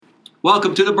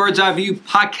Welcome to the Bird's Eye View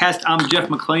podcast. I'm Jeff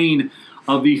McClain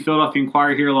of the Philadelphia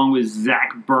Inquirer here along with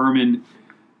Zach Berman.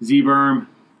 Z-Berm.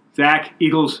 Zach,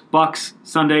 Eagles, Bucks,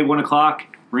 Sunday, 1 o'clock,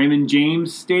 Raymond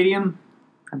James Stadium.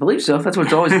 I believe so. That's what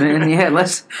it's always been. Yeah,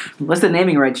 unless the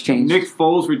naming rights change. Nick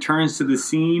Foles returns to the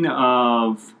scene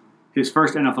of his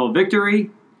first NFL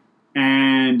victory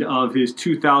and of his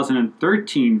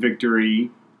 2013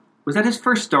 victory. Was that his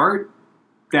first start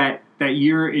that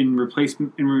year in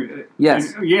replacement?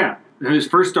 Yes. Yeah. His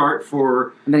first start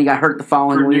for... And then he got hurt the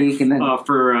following week.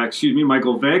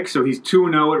 Michael Vick. So he's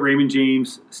 2-0 at Raymond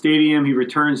James Stadium. He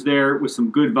returns there with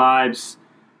some good vibes.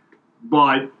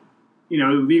 But, the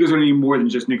Eagles are going to need more than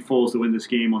just Nick Foles to win this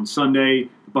game on Sunday.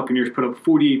 The Buccaneers put up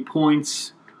 48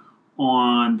 points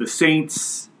on the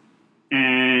Saints.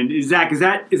 And, Zach, is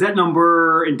that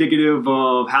number indicative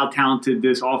of how talented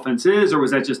this offense is? Or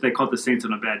was that just they caught the Saints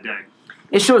on a bad day?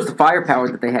 It shows the firepower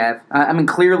that they have.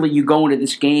 Clearly you go into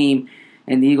this game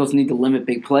and the Eagles need to limit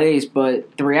big plays,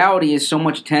 but the reality is so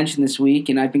much attention this week,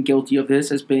 and I've been guilty of this,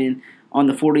 has been on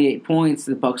the 48 points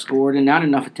the Bucs scored, and not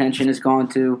enough attention has gone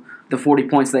to the 40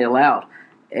 points they allowed.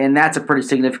 And that's a pretty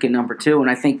significant number, too, and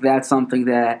I think that's something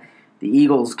that the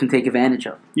Eagles can take advantage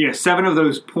of. Yeah, seven of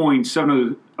those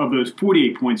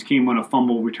 48 points came on a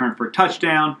fumble return for a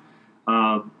touchdown.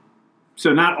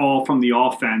 So not all from the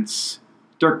offense.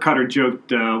 Dirk Cutter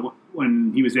joked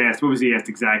when he was asked, what was he asked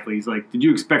exactly? He's like, did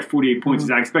you expect 48 points?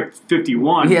 I expect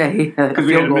 51. Yeah, because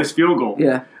we had a missed field goal.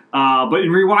 Yeah. But in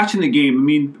rewatching the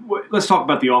game, let's talk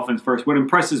about the offense first. What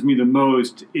impresses me the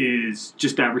most is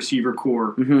just that receiver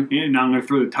core. Mm-hmm. And I'm going to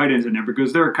throw the tight ends in there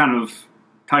because they're kind of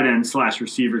tight ends /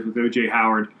 receivers with O.J.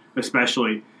 Howard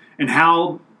especially. And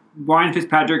how Ryan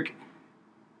Fitzpatrick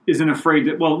isn't afraid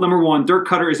that, well, number one, Dirk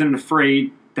Cutter isn't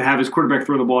afraid to have his quarterback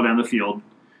throw the ball down the field.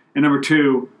 And number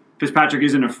two, Fitzpatrick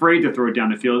isn't afraid to throw it down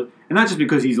the field. And not just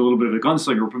because he's a little bit of a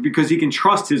gunslinger, but because he can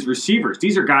trust his receivers.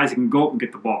 These are guys that can go up and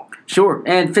get the ball. Sure.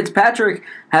 And Fitzpatrick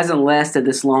hasn't lasted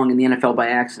this long in the NFL by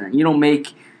accident. You don't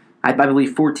make, I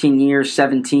believe, 14 years,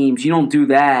 7 teams. You don't do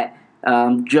that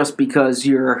just because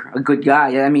you're a good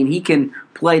guy. He can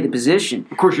play the position.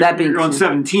 Of course, you're on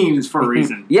 7 teams for a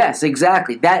reason. Yes,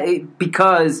 exactly.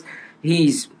 Because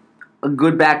he's a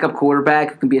good backup quarterback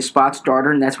who can be a spot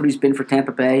starter, and that's what he's been for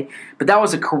Tampa Bay. But that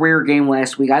was a career game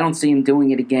last week. I don't see him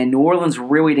doing it again. New Orleans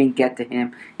really didn't get to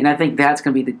him, and I think that's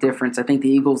going to be the difference. I think the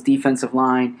Eagles' defensive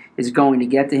line is going to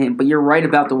get to him. But you're right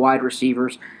about the wide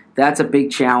receivers. That's a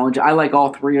big challenge. I like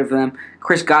all 3 of them.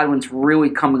 Chris Godwin's really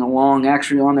coming along.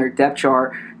 Actually, on their depth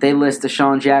chart, they list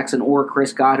Deshaun Jackson or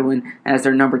Chris Godwin as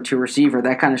their number 2 receiver.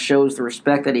 That kind of shows the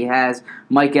respect that he has.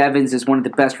 Mike Evans is one of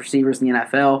the best receivers in the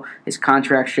NFL. His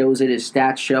contract shows it. His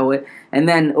stats show it. And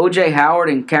then O.J. Howard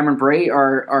and Cameron Brate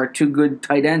are 2 good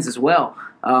tight ends as well.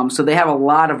 So they have a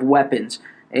lot of weapons.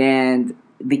 And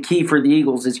the key for the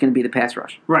Eagles is going to be the pass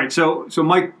rush. Right. So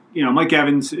Mike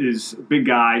Evans is a big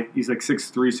guy. He's like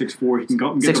 6'3", 6'4". He can go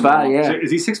up and get the ball. 6'5", yeah.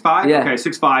 Is he 6'5"? Yeah. Okay,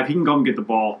 6'5". He can go and get the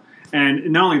ball.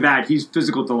 And not only that, he's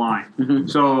physical at the line. Mm-hmm.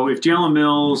 So if Jalen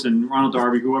Mills and Ronald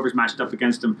Darby, whoever's matched up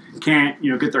against him, can't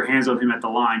get their hands on him at the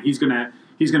line, he's gonna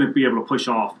be able to push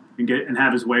off and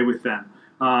have his way with them.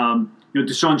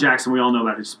 Deshaun Jackson, we all know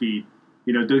about his speed.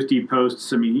 Those deep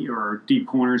posts, or deep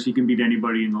corners, he can beat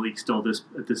anybody in the league still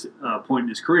at this point in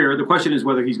his career. The question is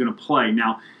whether he's going to play.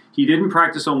 Now, he didn't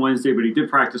practice on Wednesday, but he did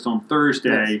practice on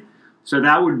Thursday. Yes. So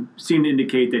that would seem to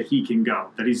indicate that he can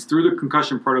go, that he's through the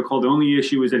concussion protocol. The only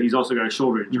issue is that he's also got a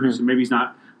shoulder injury, mm-hmm. So maybe he's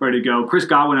not ready to go. Chris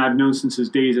Godwin, I've known since his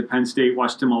days at Penn State,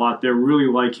 watched him a lot there, really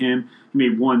like him. He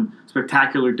made one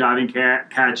spectacular diving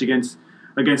catch against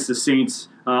the Saints.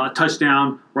 A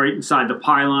touchdown right inside the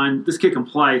pylon. This kid can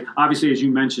play. Obviously, as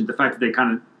you mentioned, the fact that they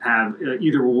kind of have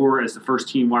either or as the first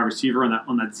team wide receiver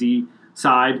on that Z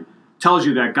side tells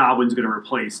you that Godwin's going to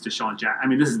replace Deshaun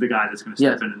Jackson. This is the guy that's going to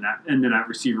step into that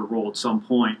receiver role at some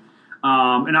point.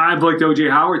 And I've liked O.J.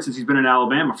 Howard since he's been in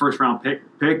Alabama, first-round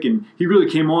pick, and he really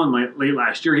came on late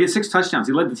last year. He had 6 touchdowns.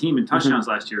 He led the team in touchdowns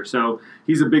last year, so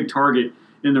he's a big target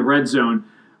in the red zone.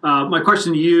 My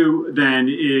question to you then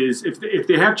is, if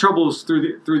they have troubles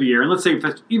through the air, and let's say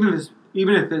even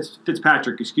if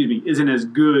Fitzpatrick, isn't as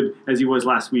good as he was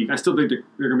last week, I still think they're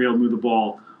going to be able to move the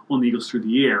ball on the Eagles through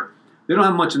the air. They don't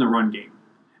have much in the run game,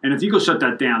 and if the Eagles shut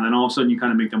that down, then all of a sudden you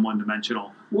kind of make them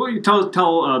one-dimensional. Well, you tell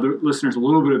the listeners a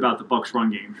little bit about the Bucs run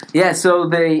game. Yeah, so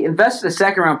they invested a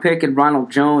second-round pick in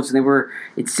Ronald Jones, and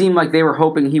it seemed like they were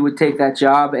hoping he would take that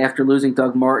job after losing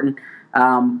Doug Martin.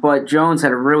 But Jones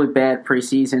had a really bad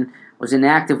preseason, was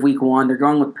inactive week 1. They're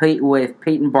going with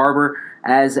Peyton Barber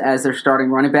as their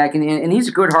starting running back, and he's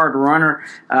a good hard runner.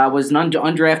 Was an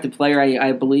undrafted player,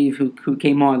 I believe, who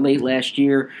came on late last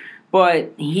year.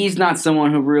 but he's not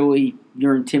someone who really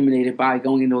you're intimidated by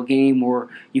going into a game, or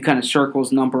you kind of circle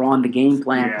his number on the game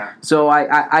plan. Yeah. So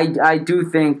I do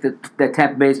think that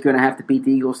Tampa Bay is going to have to beat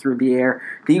the Eagles through the air.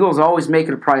 The Eagles always make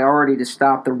it a priority to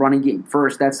stop the running game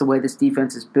first. That's the way this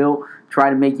defense is built, try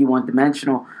to make you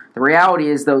one-dimensional. The reality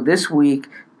is, though, this week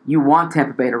you want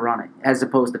Tampa Bay to run it as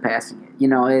opposed to passing it.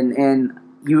 And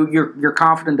you're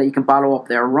confident that you can bottle up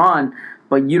their run,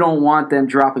 but you don't want them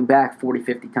dropping back 40,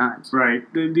 50 times. Right.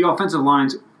 The offensive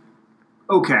line's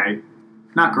okay.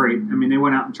 Not great. I mean, they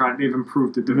went out and tried. They've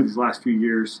improved it these last few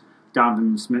years.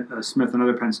 Donovan Smith,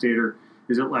 another Penn Stater,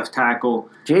 is at left tackle.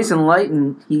 Jason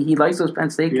Lighton, he likes those Penn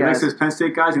State guys. He likes those Penn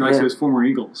State guys. He likes those former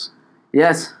Eagles.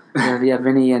 Yes. Yeah,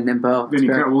 Vinny and Bo.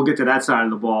 We'll get to that side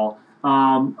of the ball.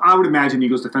 I would imagine the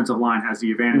Eagles' defensive line has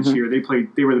the advantage here.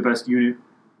 They were the best unit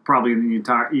probably in the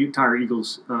entire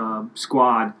Eagles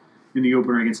squad in the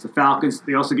opener against the Falcons.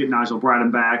 They also get Nigel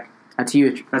Bradham back. That's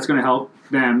huge. That's going to help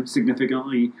them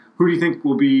significantly. Who do you think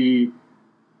will be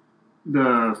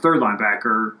the third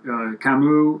linebacker?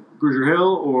 Camus,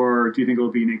 Grugier-Hill, or do you think it will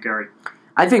be Nate Gerry?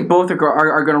 I think both are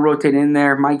going to rotate in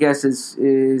there. My guess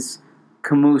is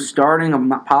Camus starting. I'm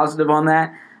not positive on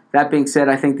that. That being said,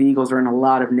 I think the Eagles are in a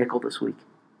lot of nickel this week.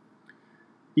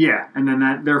 Yeah, and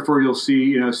then therefore you'll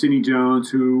see, Sidney Jones,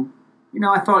 who,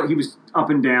 I thought he was up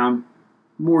and down,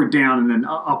 more down and then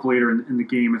up later in the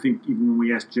game. I think even when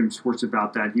we asked Jim Schwartz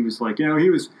about that, he was like, he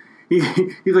was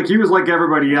like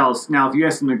everybody else. Now, if you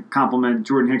asked him to compliment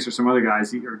Jordan Hicks or some other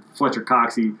guys, or Fletcher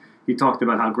Cox, he talked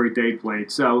about how great they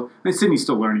played. So, and Sidney's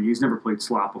still learning. He's never played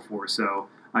slot before, so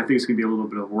I think it's going to be a little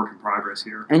bit of a work in progress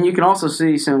here. And you can also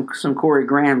see some Corey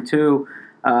Graham too,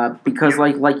 because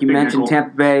like you mentioned, nickel.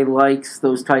 Tampa Bay likes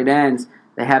those tight ends.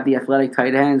 They have the athletic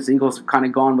tight ends. The Eagles have kind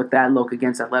of gone with that look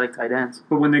against athletic tight ends.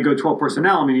 But when they go 12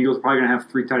 personnel, the Eagles are probably going to have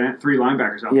three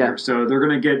linebackers out there. So they're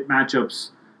going to get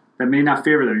matchups that may not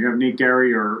favor them. You have Nate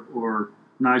Gerry or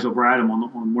Nigel Bradham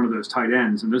on one of those tight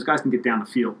ends, and those guys can get down the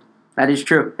field. That is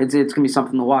true. It's going to be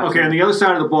something to watch. Okay, on the other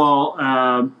side of the ball,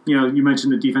 you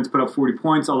mentioned the defense put up 40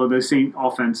 points, although the Saint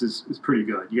offense is pretty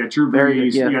good. You got Drew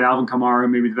Brees, you got Alvin Kamara,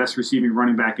 maybe the best receiving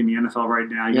running back in the NFL right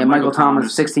now. You Michael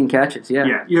Thomas, 16 catches,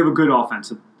 Yeah, you have a good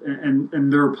offense,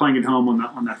 and they're playing at home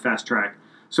on that fast track.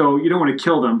 So you don't want to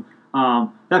kill them.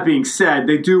 That being said,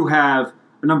 they do have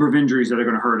a number of injuries that are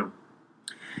going to hurt them.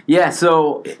 Yeah,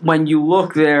 so when you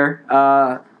look there,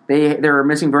 they're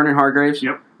missing Vernon Hargreaves.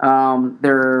 Yep.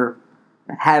 They're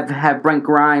have Brent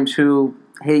Grimes, who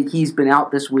he's been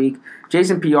out this week.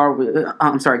 Jason Pierre-Paul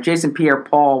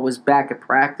was back at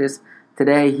practice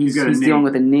today. He's dealing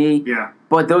with a knee. Yeah.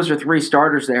 But those are three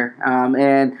starters there,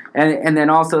 and then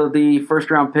also the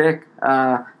first round pick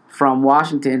from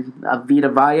Washington, Vita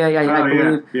Vea, I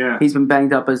believe. Yeah. He's been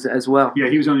banged up as well. Yeah,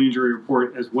 he was on the injury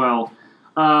report as well.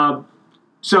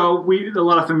 So a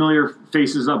lot of familiar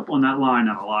faces up on that line,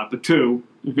 not a lot, but two.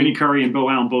 Vinny Curry and Bo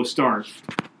Allen both start.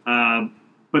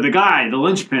 But the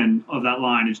linchpin of that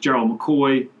line is Gerald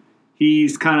McCoy.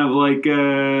 He's kind of like,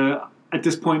 at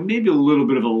this point, maybe a little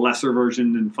bit of a lesser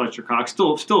version than Fletcher Cox.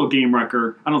 Still a game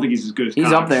wrecker. I don't think he's as good as Cox.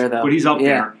 He's up there, though. But he's up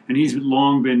there. And he's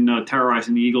long been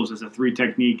terrorizing the Eagles as a three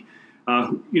technique.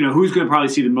 Who's going to probably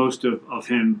see the most of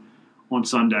him on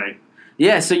Sunday?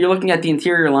 Yeah, so you're looking at the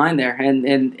interior line there,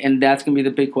 and that's going to be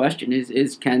the big question,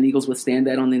 is can the Eagles withstand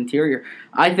that on the interior?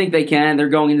 I think they can. They're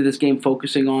going into this game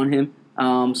focusing on him.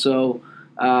 When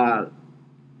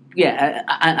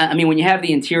you have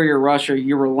the interior rusher,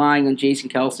 you're relying on Jason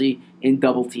Kelce in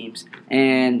double teams,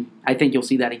 and I think you'll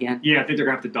see that again. Yeah, I think they're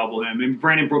going to have to double him. And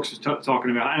Brandon Brooks was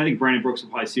talking about, and I think Brandon Brooks will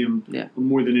probably see him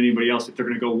more than anybody else if they're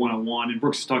going to go one-on-one. And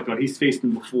Brooks has talked about he's faced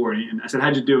him before, and I said,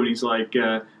 how'd you do? And he's like,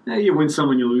 you win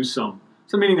some and you lose some.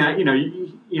 So meaning that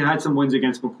you had some wins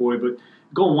against McCoy, but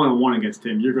going one-on-one against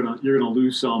him, you're gonna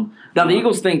lose some. Now the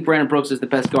Eagles think Brandon Brooks is the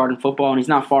best guard in football, and he's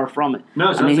not far from it.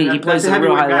 No, so he plays at a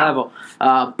real high level.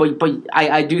 But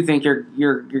I do think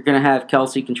you're gonna have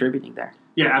Kelce contributing there.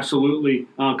 Yeah, absolutely.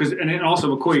 And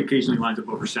also McCoy occasionally lines up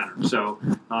over center, so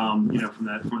from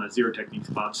that zero technique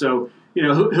spot. So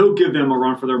he'll give them a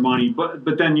run for their money.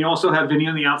 But then you also have Vinny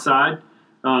on the outside.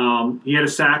 He had a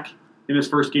sack in his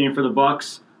first game for the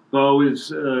Bucs. Bo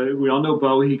is, we all know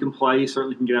Bo, he can play. He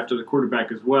certainly can get after the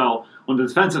quarterback as well. On the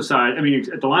defensive side, at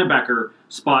the linebacker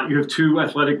spot, you have two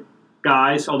athletic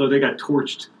guys, although they got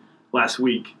torched last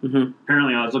week. Mm-hmm.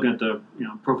 Apparently, I was looking at the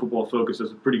Pro Football Focus,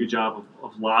 does a pretty good job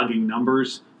of logging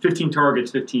numbers. 15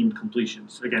 targets, 15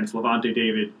 completions against Levante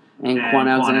David and Quan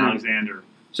Alexander.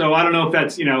 So I don't know if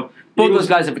that's, both those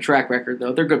guys have a track record,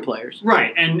 though. They're good players.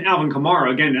 Right. And Alvin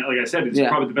Kamara, again, like I said, is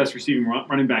probably the best receiving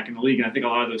running back in the league. And I think a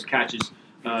lot of those catches,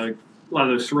 a lot of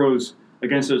those throws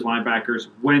against those linebackers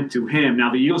went to him.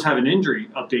 Now, the Eagles have an injury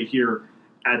update here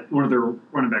at one of their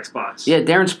running back spots. Yeah,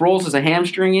 Darren Sproles has a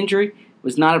hamstring injury.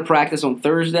 Was not at practice on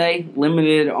Thursday,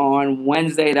 limited on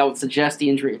Wednesday. That would suggest the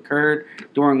injury occurred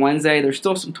during Wednesday. There's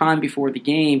still some time before the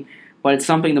game, but it's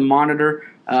something to monitor.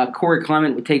 Corey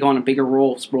Clement would take on a bigger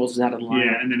role if Sproles is out of the line.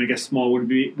 Yeah, and then I guess Smallwood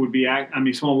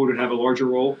Smallwood would have a larger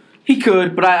role. He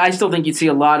could, but I still think you'd see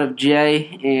a lot of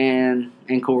Jay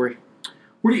and Corey.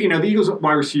 The Eagles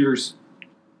wide receivers,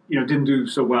 didn't do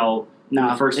so well in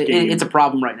the first game. It's a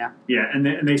problem right now. Yeah,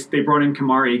 and they brought in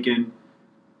Kamar Aiken.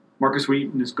 Marcus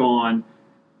Wheaton is gone.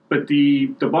 But the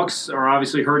Bucks are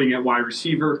obviously hurting at wide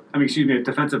receiver. At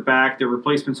defensive back. Their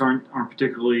replacements aren't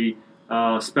particularly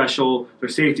special. Their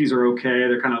safeties are okay.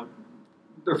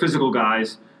 They're physical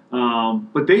guys.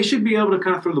 But they should be able to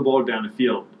kind of throw the ball down the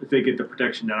field if they get the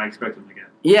protection that I expect them to get.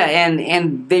 Yeah,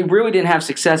 and they really didn't have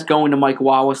success going to Mike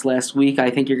Wallace last week.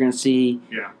 I think you're going to see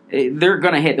they're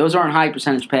going to hit. Those aren't high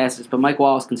percentage passes, but Mike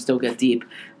Wallace can still get deep.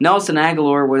 Nelson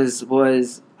Aguilar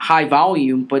was high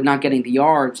volume, but not getting the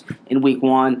yards in week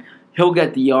 1. He'll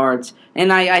get the yards.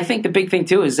 And I think the big thing,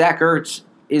 too, is Zach Ertz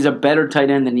is a better tight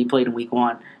end than he played in week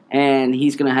 1. And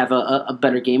he's going to have a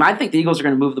better game. I think the Eagles are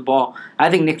going to move the ball.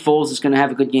 I think Nick Foles is going to have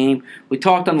a good game. We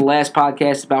talked on the last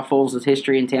podcast about Foles'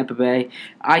 history in Tampa Bay.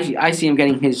 I see him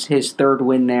getting his third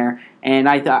win there. And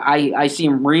I see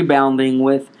him rebounding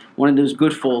with one of those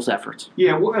good Foles efforts.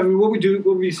 Yeah, what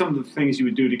would be some of the things you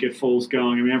would do to get Foles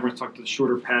going? Everyone's talked about the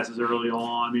shorter passes early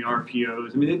on, the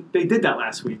RPOs. They did that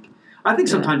last week. I think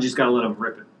sometimes you just got to let them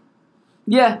rip it.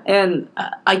 Yeah, and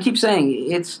I keep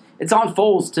saying it's on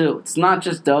Foles, too. It's not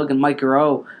just Doug and Mike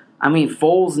Garreau.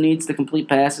 Foles needs to complete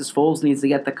passes. Foles needs to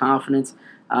get the confidence.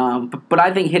 But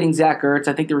I think hitting Zach Ertz,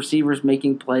 I think the receivers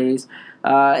making plays,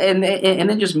 and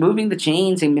then just moving the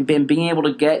chains and being able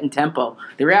to get in tempo.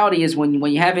 The reality is when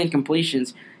you have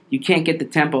incompletions, you can't get the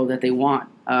tempo that they want.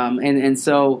 And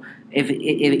so if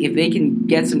they can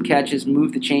get some catches,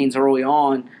 move the chains early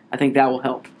on, I think that will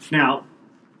help. Now,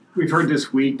 we've heard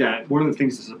this week that one of the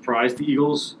things that surprised the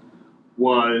Eagles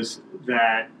was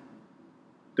that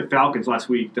the Falcons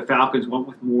went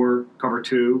with more cover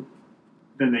 2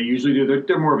 than they usually do.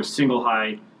 They're more of a single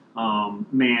high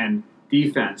man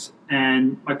defense.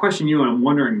 And my question to you, and I'm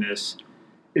wondering this,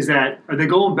 is that are they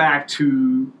going back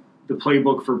to the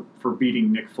playbook for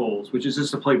beating Nick Foles, which is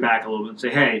just to play back a little bit and say,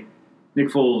 hey, Nick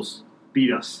Foles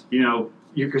beat us, because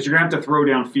you're going to have to throw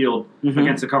downfield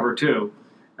against the cover 2.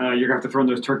 You're going to have to throw in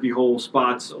those turkey hole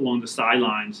spots along the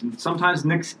sidelines. And sometimes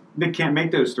Nick can't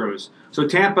make those throws. So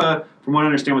Tampa, from what I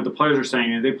understand what the players are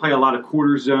saying, they play a lot of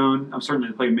quarter zone. I'm certain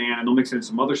they play man, and they'll mix in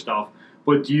some other stuff.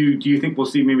 But do you think we'll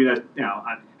see maybe that,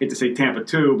 I hate to say Tampa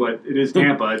 2, but it is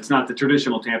Tampa. It's not the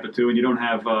traditional Tampa 2, and you don't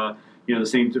have the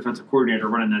same defensive coordinator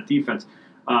running that defense.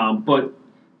 But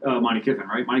Monty Kiffin,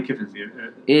 right? Monty Kiffin's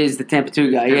is the Tampa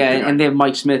 2 guy, and they have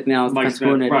Mike Smith now as the defensive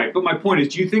coordinator. Right, but my point is,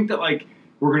 do you think that,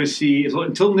 we're going to see,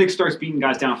 until Nick starts beating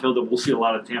guys downfield, that we'll see a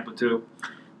lot of Tampa 2?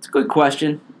 It's a good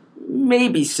question.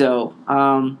 Maybe so.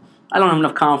 I don't have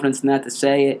enough confidence in that to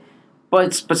say it,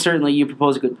 but certainly you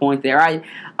propose a good point there.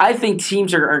 I think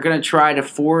teams are going to try to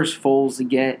force Foles to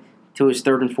get to his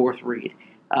third and fourth read.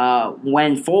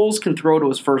 When Foles can throw to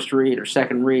his first read or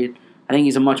second read, I think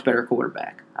he's a much better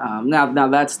quarterback. Now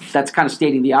that's kind of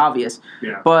stating the obvious,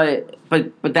 but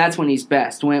that's when he's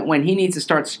best. When he needs to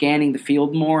start scanning the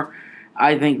field more,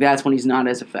 I think that's when he's not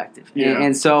as effective. Yeah.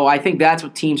 And so I think that's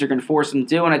what teams are going to force him to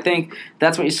do. And I think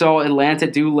that's what you saw Atlanta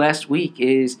do last week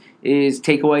is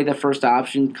take away the first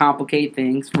option, complicate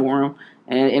things for him,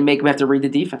 and make him have to read the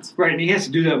defense. Right, and he has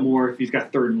to do that more if he's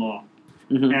got third and long.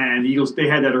 Mm-hmm. And the Eagles, they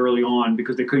had that early on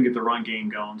because they couldn't get the run game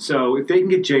going. So if they can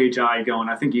get J.J. going,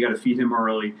 I think you got to feed him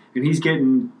early. And he's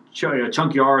getting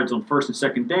chunk yards on first and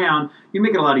second down. You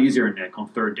make it a lot easier in Nick on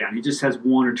third down. He just has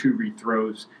one or two read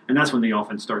throws, and that's when the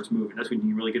offense starts moving. That's when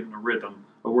you really get in a rhythm,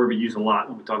 a word we use a lot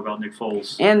when we talk about Nick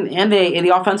Foles. And the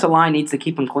offensive line needs to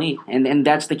keep him clean, and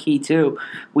that's the key too.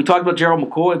 We talked about Gerald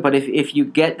McCoy, but if you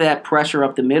get that pressure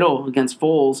up the middle against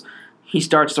Foles, he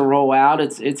starts to roll out.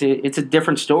 It's a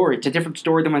different story. It's a different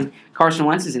story than when Carson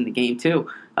Wentz is in the game too.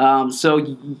 So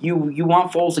you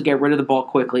want Foles to get rid of the ball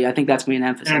quickly. I think that's going to be an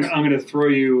emphasis. And I'm going to throw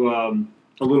you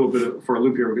a little bit for a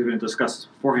loop here because we didn't discuss this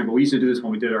beforehand, but we used to do this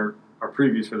when we did our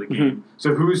previews for the game. Mm-hmm.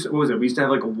 So what was it? We used to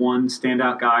have like a one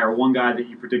standout guy or one guy that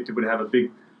you predicted would have a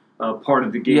big part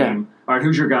of the game. Yeah. All right,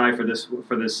 who's your guy for this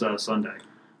Sunday?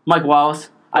 Mike Wallace.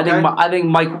 Okay. I think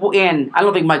Mike, and I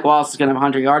don't think Mike Wallace is going to have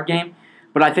a 100-yard game.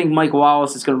 But I think Mike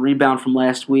Wallace is going to rebound from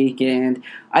last week, and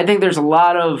I think there's a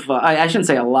lot of I shouldn't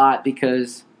say a lot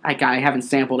because I haven't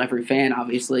sampled every fan,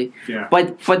 obviously. Yeah.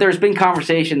 But there's been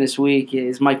conversation this week.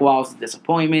 Is Mike Wallace a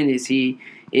disappointment? Is he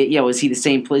the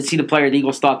same? Is he the player the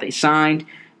Eagles thought they signed?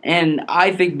 And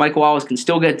I think Mike Wallace can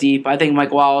still get deep. I think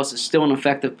Mike Wallace is still an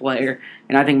effective player,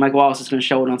 and I think Mike Wallace is going to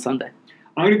show it on Sunday.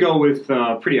 I'm going to go with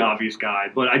a pretty obvious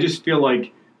guy, but I just feel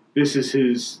like this is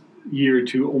his year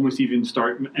to almost even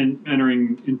start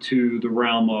entering into the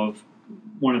realm of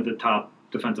one of the top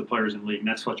defensive players in the league, and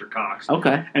that's Fletcher Cox.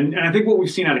 Okay. And I think what we've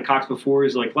seen out of Cox before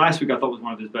is, like, last week I thought was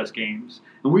one of his best games.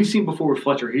 And we've seen before with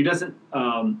Fletcher, he doesn't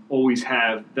always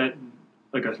have that,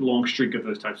 like, a long streak of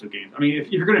those types of games. I mean,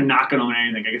 if you're going to knock it on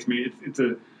anything, I guess maybe it's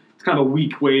kind of a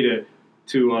weak way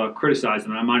to criticize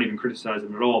them. I'm not even criticizing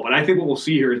them at all. But I think what we'll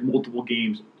see here is multiple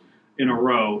games in a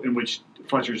row in which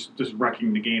Fletcher's just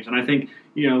wrecking the games. And I think,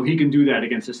 he can do that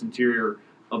against this interior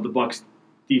of the Bucs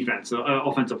defense,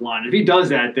 offensive line. If he does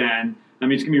that, then, I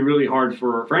mean, it's going to be really hard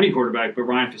for any quarterback, but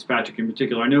Ryan Fitzpatrick in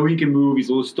particular. I know he can move.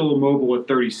 He's still mobile at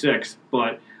 36,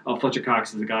 but Fletcher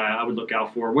Cox is a guy I would look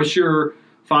out for. What's your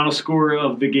final score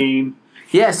of the game?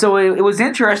 Yeah, so it was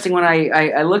interesting when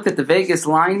I looked at the Vegas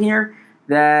line here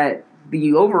that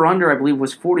the over-under, I believe,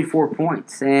 was 44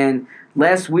 points. And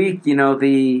last week,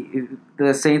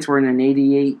 the Saints were in an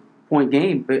 88-point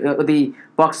game. The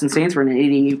Bucs and Saints were in an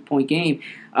 88-point game.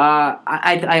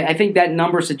 I think that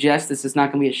number suggests this is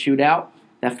not going to be a shootout,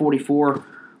 that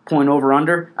 44-point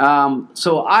over-under.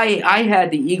 So I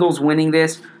had the Eagles winning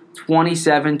this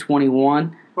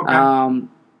 27-21. Okay.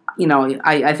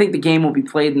 I think the game will be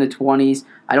played in the 20s.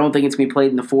 I don't think it's going to be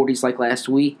played in the 40s like last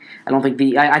week.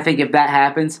 I think if that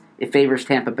happens, it favors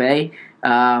Tampa Bay.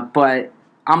 But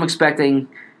I'm expecting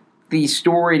the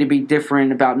story to be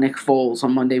different about Nick Foles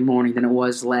on Monday morning than it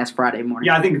was last Friday morning.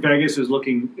 Yeah, I think Vegas is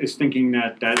thinking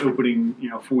that opening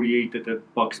 48 that the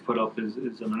Bucs put up is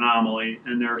an anomaly,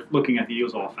 and they're looking at the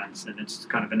Eagles offense, and it's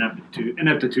kind of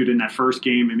ineptitude in that first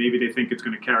game, and maybe they think it's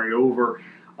going to carry over.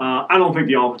 I don't think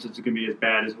the offense is going to be as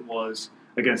bad as it was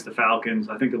against the Falcons.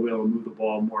 I think they'll be able to move the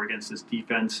ball more against this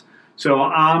defense. So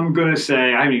I'm going to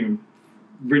say, I haven't even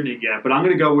written it yet, but I'm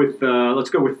going to go with let's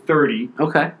go with 30.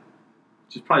 Okay.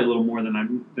 Which is probably a little more than I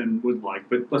would like,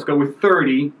 but let's go with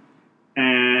 30,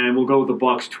 and we'll go with the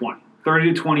Bucs 20.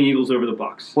 30-20 Eagles over the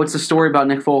Bucs. What's the story about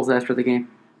Nick Foles after the game?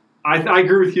 I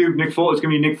agree with you. Nick Foles. It's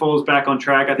going to be Nick Foles back on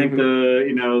track. I think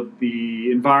the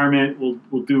environment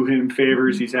will do him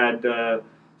favors. He's had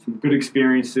some good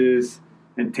experiences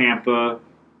in Tampa.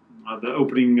 The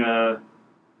opening, the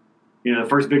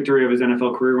first victory of his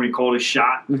NFL career when he called his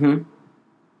shot, the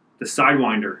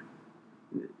Sidewinder.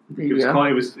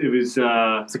 It was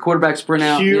it's a quarterback sprint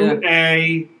out.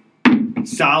 QA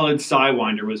solid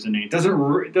Sidewinder was the name. It doesn't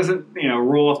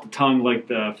roll off the tongue like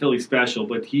the Philly special,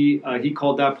 but he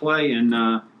called that play, and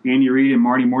Andy Reid and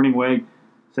Marty Morningweg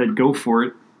said go for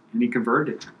it, and he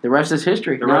converted it. The rest is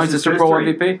history. Now he's a Super Bowl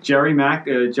MVP.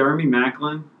 Jeremy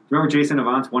Maclin. Remember Jason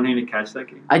Avant's one-handed catch that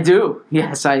game? I do.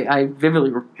 Yes, I vividly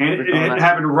recall that. It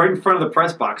happened right in front of the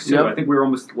press box too. Yep. I think we were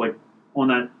almost like on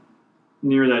that.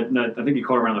 Near that, I think he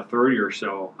caught around the 30 or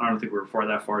so. I don't think we were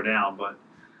that far down, but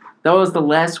that was the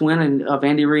last win of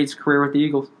Andy Reid's career with the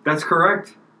Eagles. That's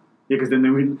correct. Yeah, because then they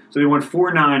won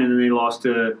 4-9, and then they lost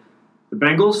to the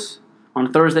Bengals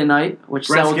on Thursday night, which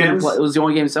Redskins. It was the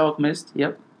only game Selleck missed.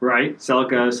 Yep. Right.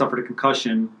 Selleck suffered a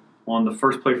concussion on the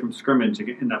first play from scrimmage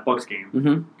in that Bucs game.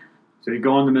 Mm-hmm. So he'd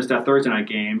go on to miss that Thursday night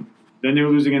game. Then they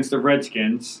would lose against the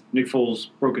Redskins. Nick Foles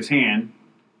broke his hand.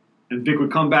 And Vic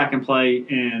would come back and play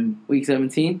in Week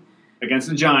 17 against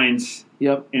the Giants.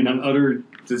 Yep. In an utter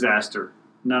disaster.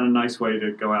 Not a nice way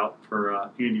to go out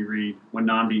for Andy Reid when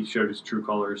Nnamdi showed his true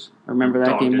colors. I remember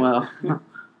that game well. I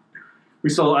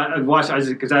watched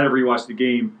because I had to rewatch the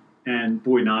game, and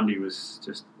boy, Nnamdi was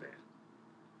just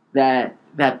bad.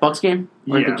 That Bucs game.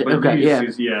 Yeah.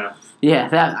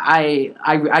 That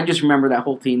I just remember that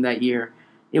whole team that year.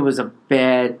 It was a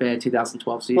bad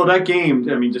 2012 season. Well, that game,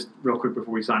 I mean, just real quick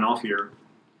before we sign off here,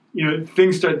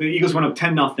 things start. The Eagles went up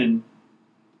 10-0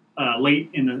 late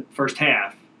in the first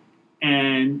half,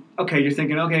 and you're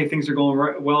thinking, things are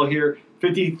going well here.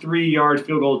 53-yard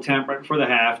field goal attempt right before the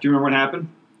half. Do you remember what happened?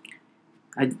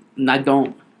 I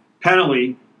don't.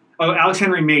 Penalty. Oh, Alex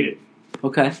Henry made it.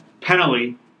 Okay.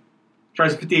 Penalty.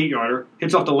 Tries a 58-yarder.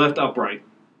 Hits off the left upright.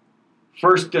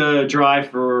 First drive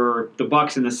for the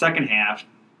Bucs in the second half.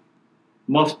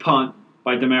 Muffed punt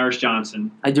by Damaris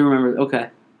Johnson. I do remember.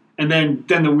 Okay. And then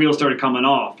the wheels started coming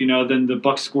off. Then the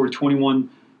Bucs scored 21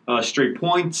 straight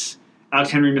points.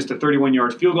 Alex Henry missed a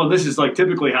 31-yard field goal. This is like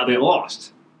typically how they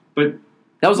lost. But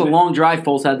that was a long drive.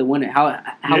 Foles had to win it. How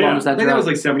long was that drive? I think that was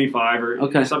like 75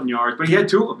 or something yards. But he had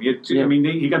two of them. He had two. Yeah. I mean,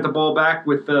 he got the ball back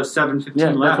with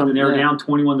 7:15 left, and they were down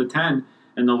 21-10.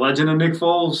 and the legend of Nick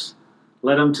Foles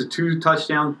led him to 2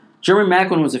 touchdowns. Jeremy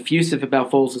Maclin was effusive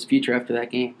about Foles' future after that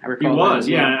game. I recall He was,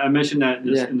 that. I mentioned that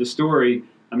in the story.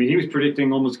 I mean, he was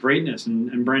predicting almost greatness,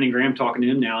 and Brandon Graham talking to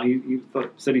him now,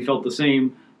 said he felt the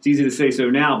same. It's easy to say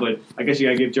so now, but I guess you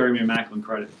got to give Jeremy Maclin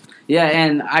credit. Yeah,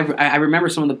 and I remember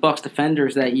some of the Bucs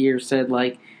defenders that year said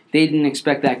like they didn't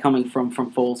expect that coming from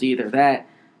Foles either.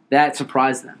 That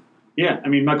surprised them. Yeah, I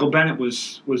mean, Michael Bennett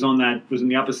was on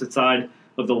the opposite side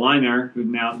of the line there, who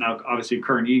now obviously a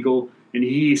current Eagle, and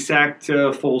he sacked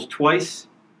Foles twice,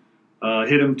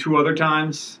 hit him 2 other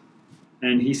times,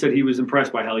 and he said he was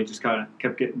impressed by how he just kind of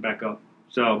kept getting back up.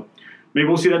 So maybe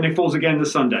we'll see that Nick Foles again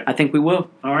this Sunday. I think we will.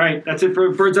 All right, that's it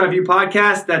for Bird's Eye View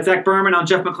Podcast. That's Zach Berman. I'm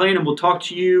Jeff McClain, and we'll talk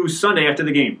to you Sunday after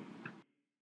the game.